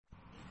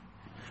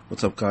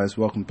What's up, guys?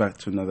 Welcome back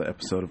to another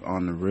episode of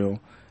On the Real.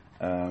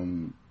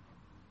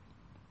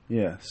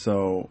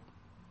 So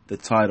the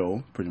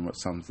title pretty much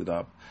sums it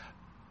up,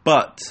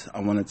 but I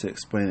wanted to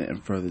explain it in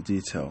further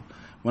detail.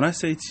 When I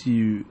say to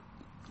you,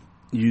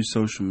 use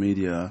social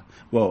media,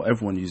 well,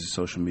 everyone uses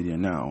social media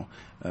now.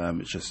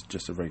 It's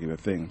just a regular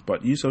thing,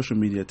 but use social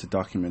media to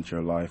document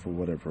your life or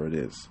whatever it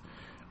is,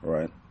 all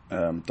right?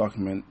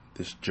 Document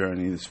this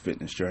journey, this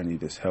fitness journey,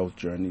 this health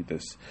journey,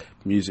 this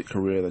music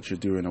career that you're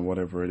doing or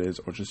whatever it is,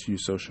 or just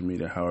use social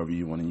media however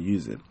you want to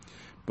use it.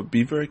 But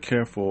be very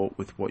careful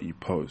with what you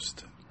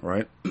post,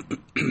 right?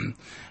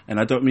 And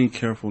I don't mean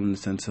careful in the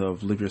sense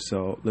of live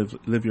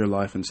your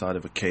life inside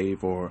of a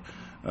cave or,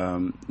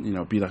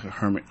 be like a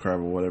hermit crab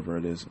or whatever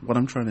it is. What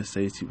I'm trying to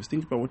say to you is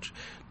think about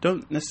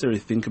don't necessarily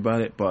think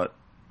about it, but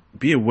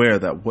be aware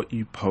that what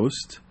you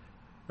post,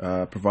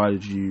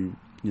 provided you're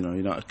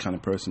not a kind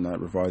of person that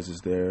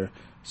revises their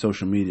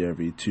social media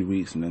every 2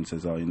 weeks and then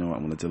says, oh, you know what,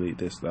 I'm going to delete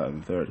this, that,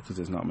 and the third, because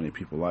there's not many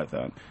people like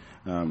that.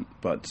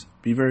 But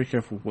be very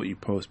careful with what you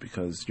post,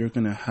 because you're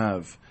going to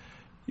have,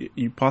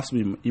 you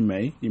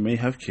may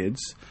have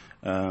kids,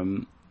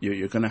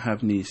 you're going to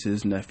have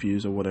nieces,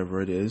 nephews, or whatever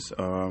it is,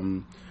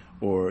 or,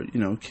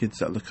 kids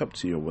that look up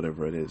to you or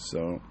whatever it is.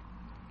 So,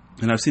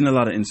 and I've seen a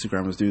lot of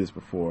Instagrammers do this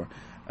before,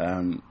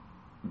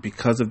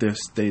 because of their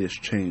status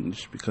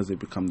change, because they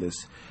become this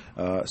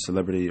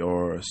celebrity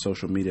or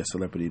social media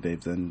celebrity,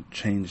 they've then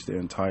changed their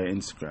entire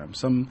Instagram.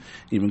 Some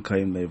even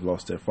claim they've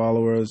lost their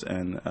followers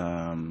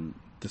and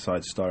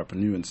decide to start up a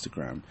new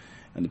Instagram.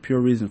 And the pure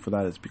reason for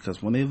that is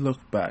because when they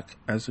look back,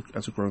 as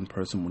a grown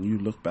person, when you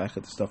look back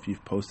at the stuff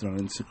you've posted on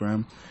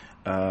Instagram,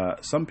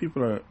 some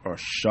people are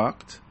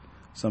shocked,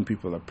 some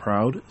people are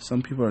proud,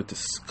 some people are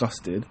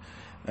disgusted.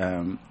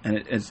 And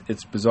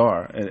it's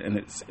bizarre, and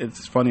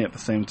it's funny at the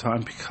same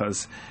time,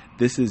 because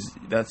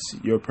that's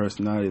your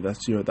personality,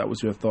 that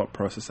was your thought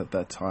process at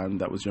that time,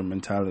 that was your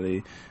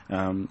mentality.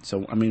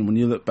 So I mean, when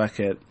you look back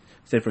at,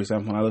 say for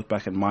example, when I look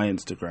back at my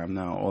Instagram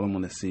now, all I'm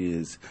going to see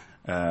is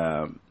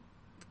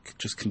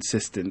just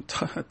consistent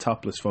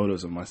topless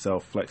photos of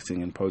myself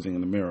flexing and posing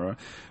in the mirror,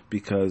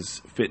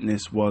 because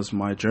fitness was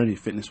my journey,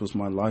 fitness was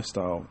my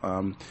lifestyle.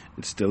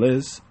 It still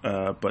is,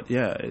 but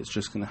yeah, it's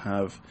just going to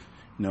have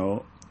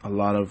a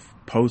lot of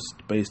posts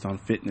based on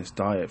fitness,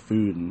 diet,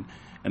 food,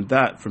 and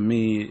that for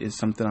me is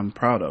something I'm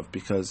proud of,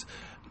 because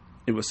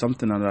it was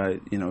something that I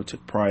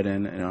took pride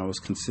in, and I was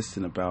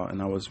consistent about, and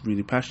I was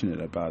really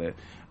passionate about it.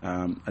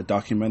 I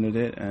documented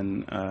it,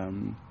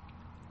 and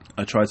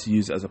I tried to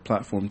use it as a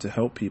platform to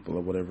help people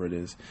or whatever it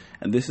is.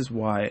 And this is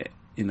why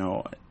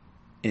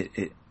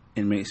it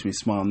makes me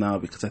smile now,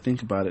 because I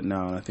think about it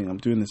now, and I think I'm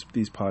doing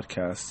these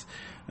podcasts.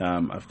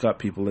 I've got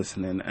people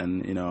listening,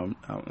 and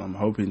I'm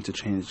hoping to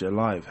change their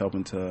life,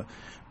 helping to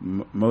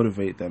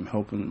motivate them,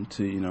 helping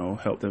to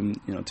help them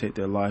take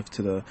their life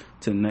to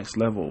the next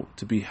level,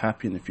 to be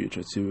happy in the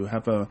future, to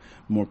have a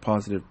more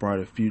positive,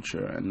 brighter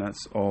future, and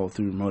that's all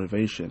through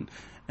motivation.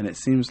 And it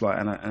seems like,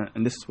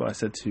 and this is what I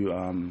said to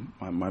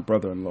my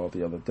brother-in-law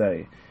the other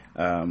day.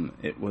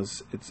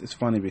 It's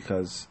funny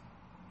because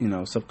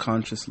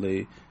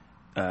subconsciously,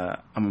 I'm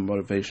a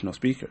motivational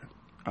speaker.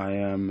 I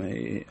am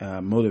a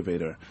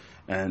motivator,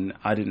 and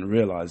I didn't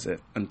realize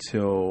it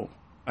until,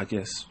 I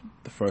guess,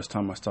 the first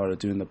time I started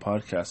doing the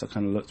podcast. I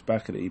kind of looked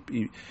back at it.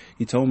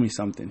 He told me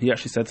something. He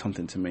actually said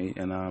something to me,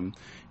 and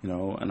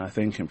and I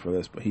thank him for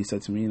this. But he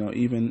said to me,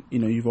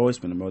 you've always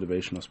been a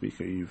motivational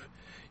speaker.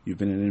 You've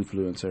been an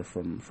influencer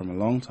from a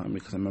long time,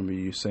 because I remember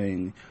you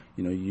saying,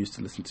 you used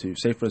to listen to,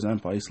 say for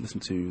example, I used to listen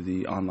to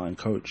The Online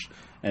Coach,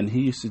 and he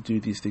used to do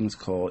these things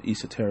called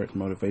esoteric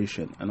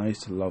motivation, and I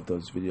used to love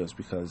those videos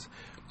because,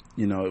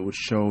 it would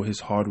show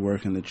his hard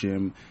work in the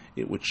gym,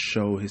 it would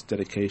show his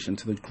dedication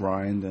to the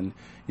grind, and,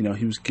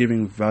 he was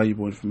giving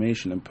valuable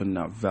information and putting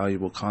out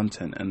valuable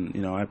content, and,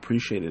 I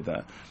appreciated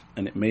that,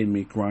 and it made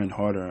me grind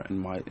harder in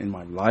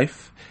my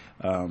life,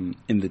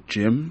 in the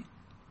gym,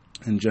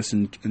 and just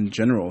in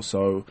general.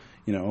 So,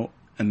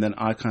 and then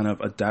I kind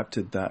of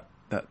adapted that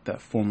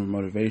form of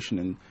motivation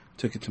and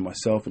took it to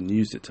myself and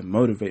used it to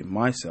motivate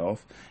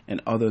myself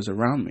and others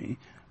around me.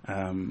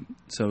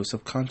 So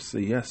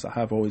subconsciously, yes, I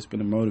have always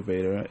been a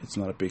motivator. It's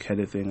not a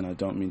big-headed thing, and I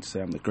don't mean to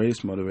say I'm the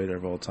greatest motivator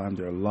of all time.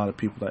 There are a lot of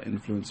people that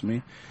influence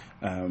me.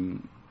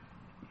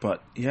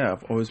 But yeah,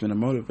 I've always been a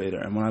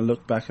motivator. And when I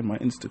look back at my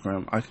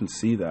Instagram, I can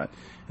see that.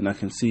 And I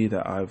can see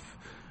that I've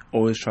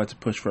always tried to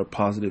push for a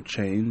positive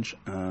change,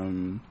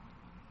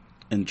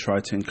 and try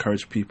to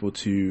encourage people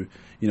to,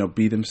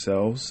 be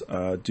themselves,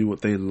 do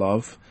what they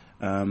love,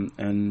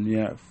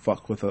 and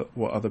fuck with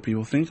what other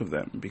people think of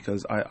them.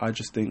 Because I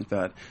just think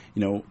that,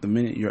 the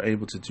minute you're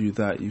able to do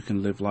that, you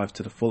can live life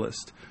to the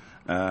fullest.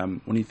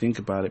 When you think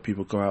about it,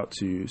 people go out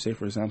to, say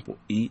for example,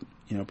 eat.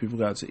 People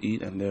go out to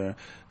eat, and they're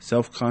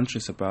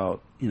self-conscious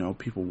about,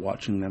 people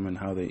watching them and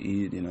how they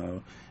eat,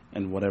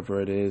 and whatever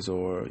it is,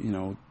 or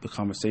the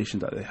conversation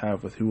that they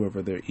have with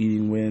whoever they're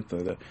eating with,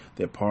 or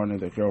their partner,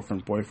 their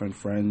girlfriend, boyfriend,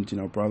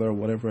 friend, brother,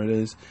 whatever it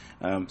is.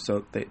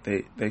 So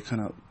they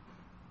kind of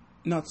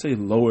not say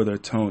lower their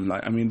tone.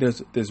 Like, I mean,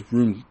 there's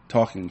room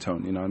talking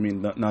tone. You know, I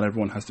mean, not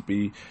everyone has to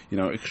be, you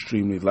know,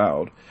 extremely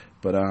loud,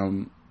 but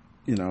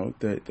you know,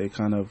 they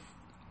kind of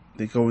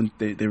they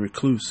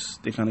recluse.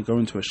 They kind of go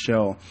into a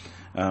shell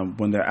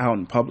when they're out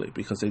in public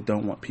because they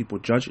don't want people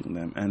judging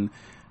them, and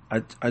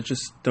I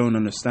just don't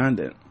understand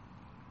it.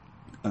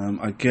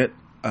 I get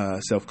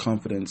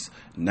self-confidence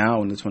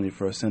now in the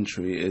 21st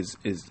century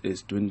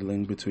is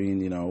dwindling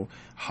between, you know,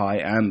 high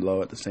and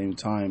low at the same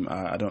time.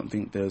 I don't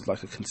think there's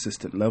like a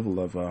consistent level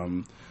of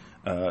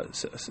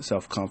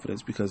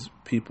self-confidence because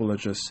people are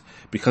just,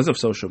 because of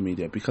social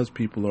media, because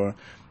people are,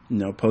 you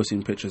know,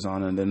 posting pictures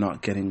on and they're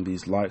not getting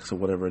these likes or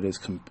whatever it is,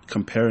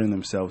 comparing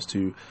themselves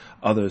to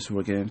others who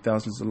are getting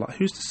thousands of likes.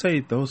 Who's to say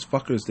those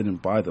fuckers didn't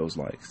buy those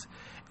likes?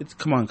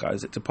 Come on,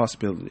 guys, it's a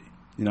possibility.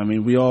 You know what I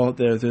mean? We all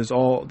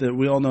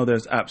know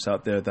there's apps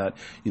out there that,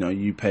 you know,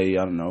 you pay,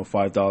 I don't know,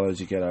 $5,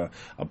 you get a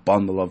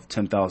bundle of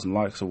 10,000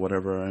 likes or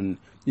whatever, and,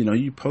 you know,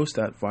 you post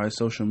that via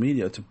social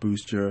media to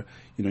boost your,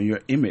 you know,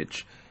 your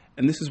image.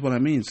 And this is what I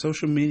mean.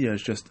 Social media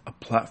is just a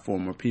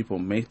platform where people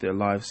make their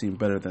lives seem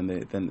better than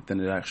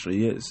it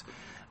actually is.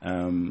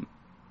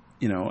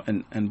 You know,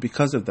 and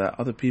because of that,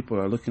 other people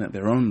are looking at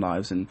their own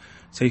lives and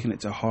taking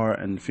it to heart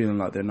and feeling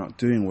like they're not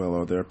doing well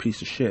or they're a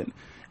piece of shit.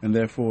 And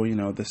therefore, you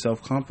know, their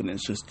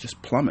self-confidence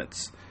just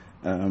plummets.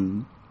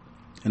 And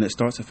it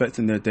starts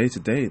affecting their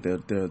day-to-day,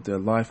 their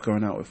life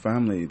going out with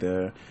family,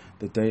 you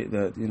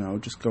know,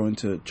 just going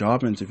to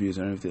job interviews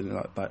and everything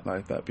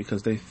like that,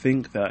 because they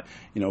think that,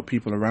 you know,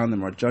 people around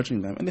them are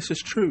judging them. And this is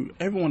true.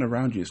 Everyone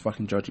around you is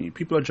fucking judging you.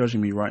 People are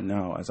judging me right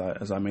now as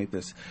I make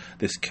this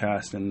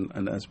cast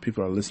and as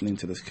people are listening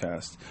to this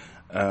cast.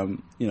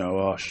 You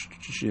know,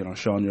 you know,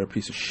 Sean, you're a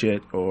piece of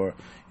shit, or,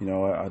 you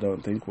know, I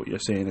don't think what you're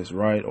saying is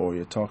right, or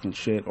you're talking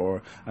shit,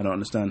 or I don't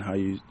understand how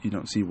you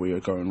don't see where you're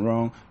going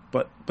wrong.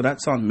 But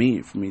that's on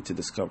me for me to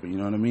discover, you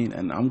know what I mean?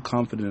 And I'm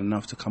confident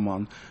enough to come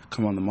on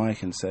the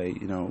mic and say,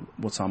 you know,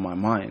 what's on my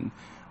mind,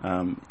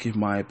 give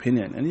my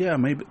opinion. And yeah,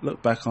 maybe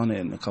look back on it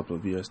in a couple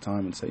of years' time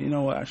and say, you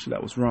know what, actually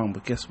that was wrong.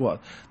 But guess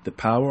what? The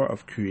power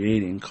of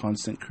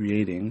constant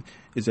creating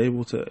is it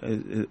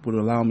would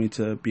allow me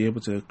to be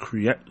able to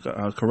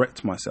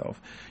correct myself.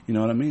 You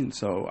know what I mean?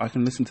 So I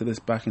can listen to this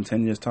back in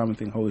 10 years' time and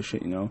think, holy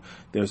shit, you know,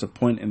 there's a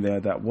point in there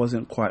that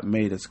wasn't quite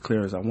made as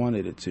clear as I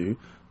wanted it to.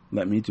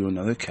 Let me do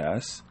another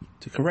cast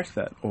to correct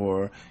that,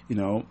 or, you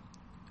know,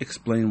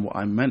 explain what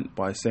I meant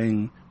by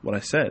saying what I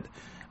said.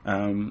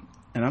 And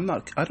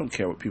I don't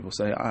care what people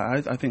say.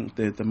 I think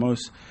the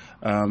most,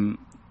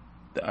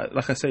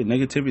 like I say,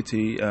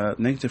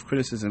 negative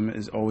criticism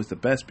is always the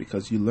best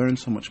because you learn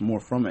so much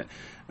more from it.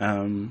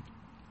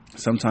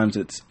 Sometimes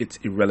it's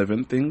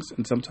irrelevant things,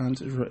 and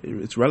sometimes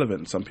it's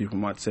relevant. Some people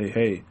might say,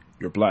 hey,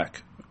 you're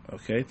black.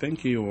 Okay,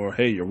 thank you. Or,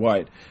 hey, you're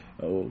white.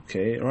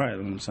 Okay, all right, I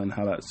don't understand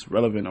how that's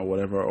relevant or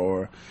whatever.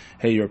 Or,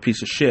 hey, you're a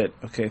piece of shit.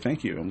 Okay,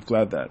 thank you. I'm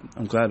glad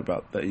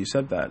about that you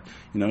said that.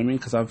 You know what I mean?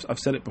 Because I've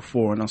said it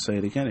before and I'll say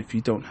it again. If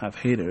you don't have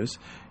haters,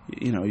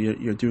 you know,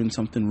 you're doing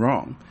something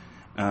wrong.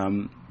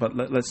 But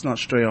let's not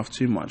stray off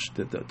too much.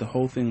 The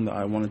whole thing that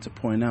I wanted to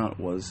point out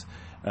was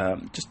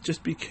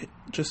just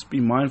be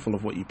mindful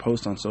of what you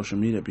post on social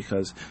media,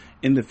 because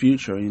in the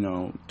future, you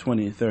know,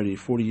 20, 30,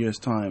 40 years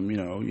time, you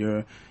know,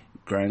 your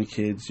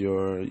grandkids,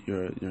 your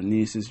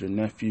nieces, your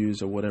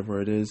nephews, or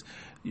whatever it is,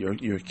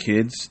 your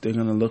kids, they're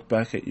gonna look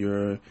back at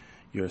your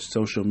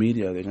social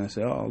media. They're gonna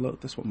say, oh, look,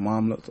 that's what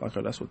mom looked like,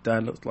 or that's what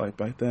dad looked like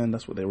back then.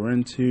 That's what they were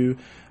into.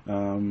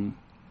 And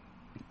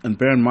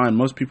bear in mind,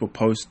 most people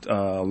post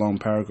long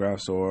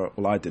paragraphs, or,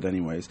 well, I did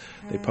anyways.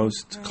 They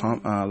post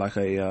like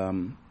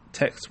a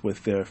text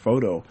with their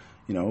photo.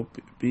 You know,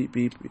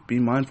 be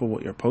mindful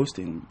what you're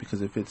posting,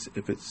 because if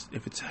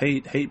it's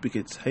hate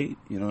begets hate.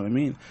 You know what I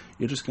mean?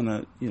 You're just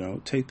gonna, you know,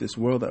 take this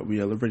world that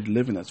we already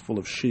live in, that's full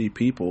of shitty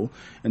people,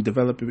 and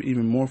develop it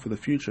even more for the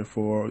future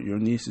for your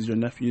nieces, your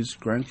nephews,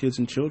 grandkids,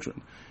 and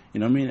children. You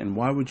know what I mean? And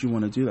why would you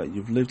want to do that?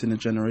 You've lived in a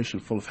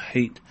generation full of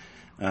hate,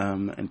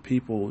 and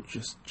people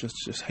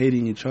just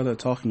hating each other,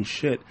 talking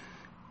shit.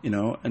 You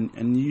know,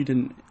 and you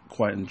didn't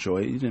quite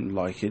enjoy it. You didn't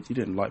like it. You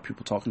didn't like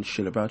people talking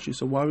shit about you.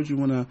 So why would you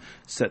want to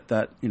set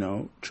that, you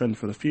know, trend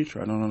for the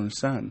future? I don't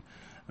understand.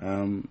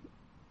 You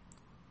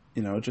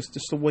know, just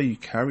the way you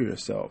carry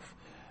yourself.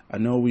 I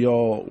know we're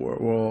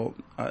all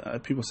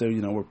people say,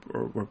 you know,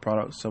 we're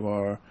products of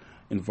our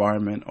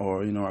environment,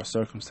 or, you know, our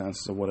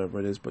circumstances, or whatever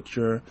it is. But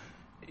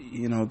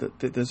you know,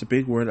 there's a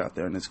big word out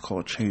there, and it's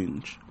called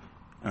change.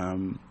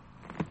 And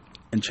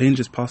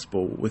change is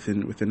possible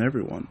within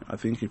everyone. I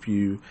think if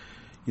you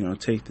know,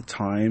 take the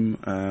time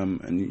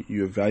and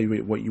you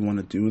evaluate what you want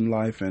to do in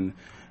life, and,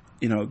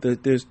 you know,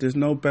 there's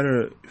no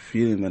better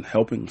feeling than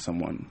helping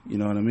someone. You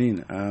know what I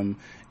mean?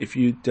 If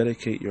you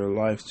dedicate your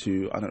life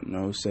to, I don't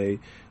know, say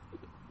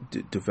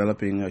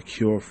developing a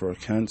cure for a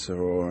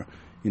cancer, or,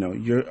 you know,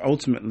 you're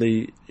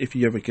ultimately, if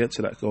you ever get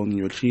to that goal and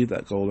you achieve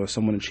that goal, or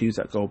someone achieves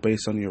that goal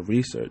based on your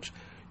research,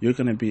 you're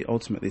going to be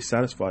ultimately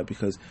satisfied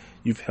because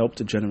you've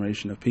helped a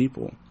generation of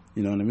people.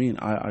 You know what I mean?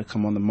 I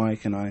come on the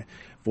mic and I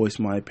voice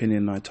my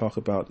opinion, and I talk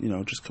about,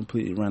 just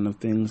completely random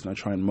things, and I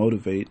try and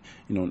motivate,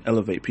 and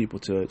elevate people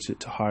to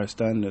higher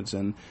standards.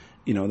 And,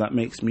 that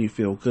makes me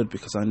feel good,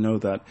 because I know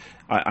that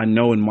I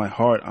know in my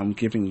heart I'm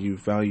giving you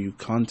value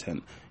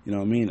content. You know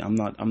what I mean? I'm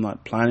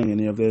not planning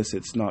any of this.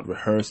 It's not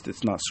rehearsed.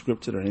 It's not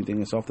scripted or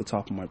anything. It's off the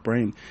top of my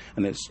brain.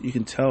 And you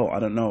can tell, I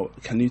don't know,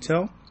 can you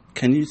tell?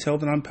 Can you tell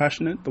that I'm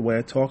passionate? The way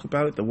I talk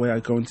about it, the way I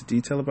go into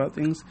detail about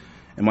things?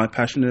 Am I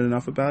passionate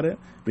enough about it?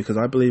 Because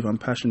I believe I'm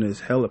passionate as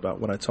hell about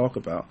what I talk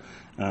about.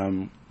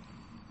 I'm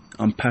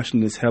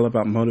passionate as hell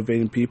about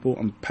motivating people.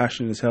 I'm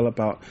passionate as hell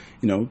about,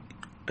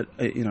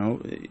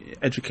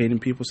 educating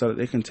people so that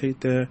they can take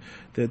their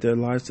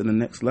lives to the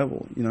next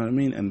level. You know what I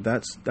mean? And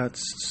that's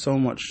so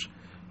much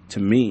to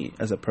me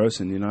as a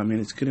person. You know what I mean?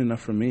 It's good enough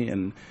for me,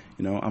 and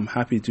I'm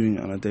happy doing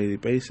it on a daily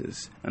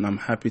basis, and I'm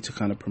happy to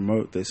kind of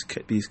promote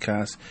these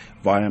casts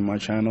via my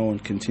channel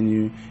and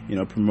continue,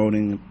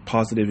 promoting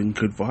positive and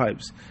good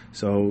vibes.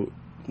 So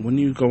when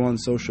you go on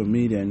social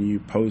media and you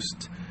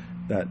post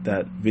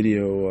that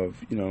video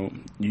of,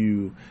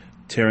 you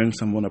tearing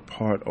someone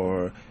apart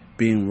or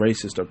being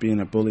racist or being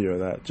a bully or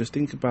that, just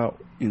think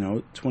about,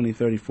 20,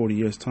 30, 40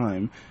 years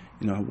time,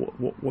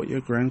 what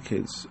your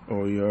grandkids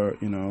or your,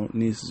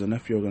 nieces or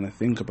nephew are going to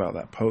think about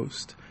that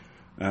post.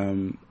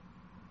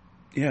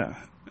 Yeah,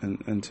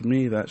 and to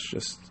me, that's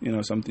just,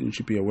 something you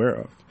should be aware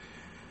of.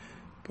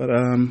 But,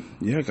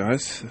 yeah,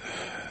 guys,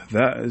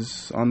 that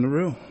is on the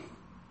real.